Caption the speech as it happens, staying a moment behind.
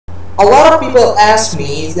A lot of people ask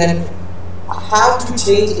me then how to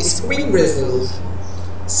change a screen resolution.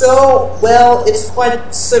 So, well, it's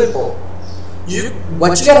quite simple.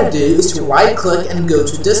 What you gotta do is to right click and go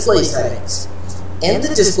to display settings. In the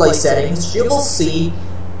display settings, you will see,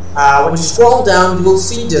 when you scroll down, you will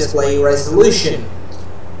see display resolution.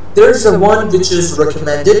 There's a one which is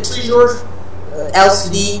recommended to your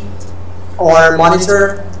LCD or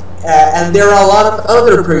monitor, and there are a lot of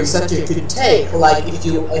other presets you could take. Like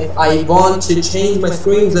if I want to change my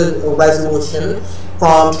screen resolution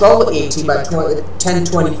from 1280 by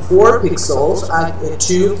 1024 pixels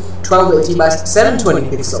to 1280 by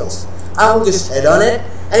 720 pixels, I will just hit on it.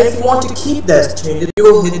 And if you want to keep that changes, you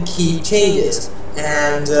will hit keep changes.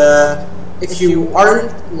 And if you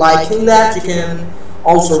aren't liking that, you can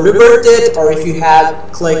also revert it, or if you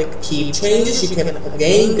have click keep changes, you can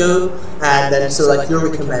again go and then select your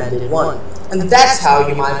recommended one. And that's how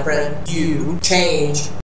you, my friend, you change